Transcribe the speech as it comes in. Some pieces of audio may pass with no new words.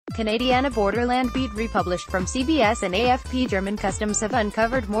Canadiana Borderland Beat republished from CBS and AFPGerman. Customs have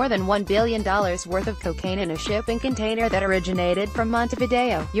uncovered more than $1 billion worth of cocaine in a shipping container that originated from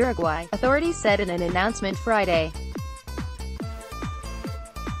Montevideo, Uruguay, authorities said in an announcement Friday.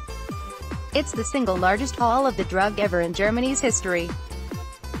 It's the single largest haul of the drug ever in Germany's history.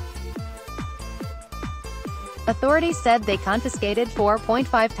 Authorities said they confiscated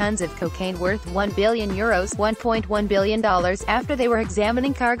 4.5 tons of cocaine worth €1 billion ($1.1 billion) after they were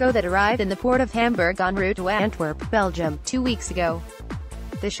examining cargo that arrived in the port of Hamburg en route to Antwerp, Belgium, 2 weeks ago.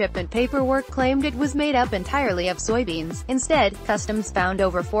 The shipment paperwork claimed it was made up entirely of soybeans. Instead, customs found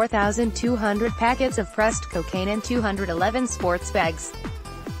over 4,200 packets of pressed cocaine and 211 sports bags.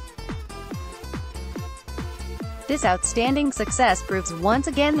 This outstanding success proves once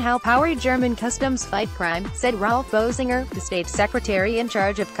again how powerful German customs fight crime, said Rolf Bösinger, the state secretary in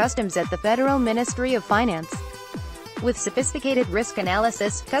charge of customs at the Federal Ministry of Finance. With sophisticated risk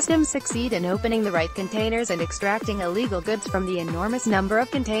analysis, customs succeed in opening the right containers and extracting illegal goods from the enormous number of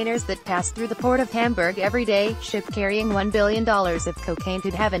containers that pass through the port of Hamburg every day. Ship carrying $1 billion of cocaine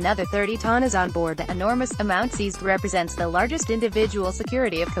could have another 30 tons on board. The enormous amount seized represents the largest individual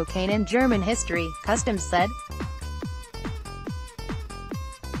security of cocaine in German history, customs said.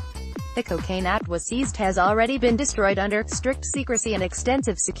 The cocaine that was seized has already been destroyed under strict secrecy and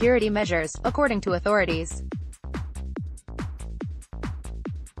extensive security measures, according to authorities.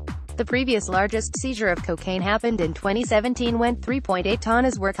 The previous largest seizure of cocaine happened in 2017 when 3.8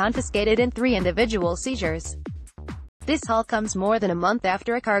 tons were confiscated in 3 individual seizures. This haul comes more than a month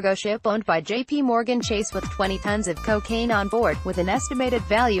after a cargo ship owned by J.P. Morgan Chase with 20 tons of cocaine on board, with an estimated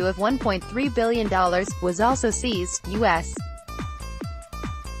value of $1.3 billion, was also seized. U.S.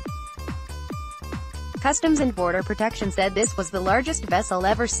 Customs and Border Protection said this was the largest vessel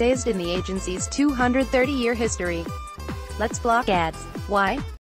ever seized in the agency's 230-year history. Let's block ads. Why?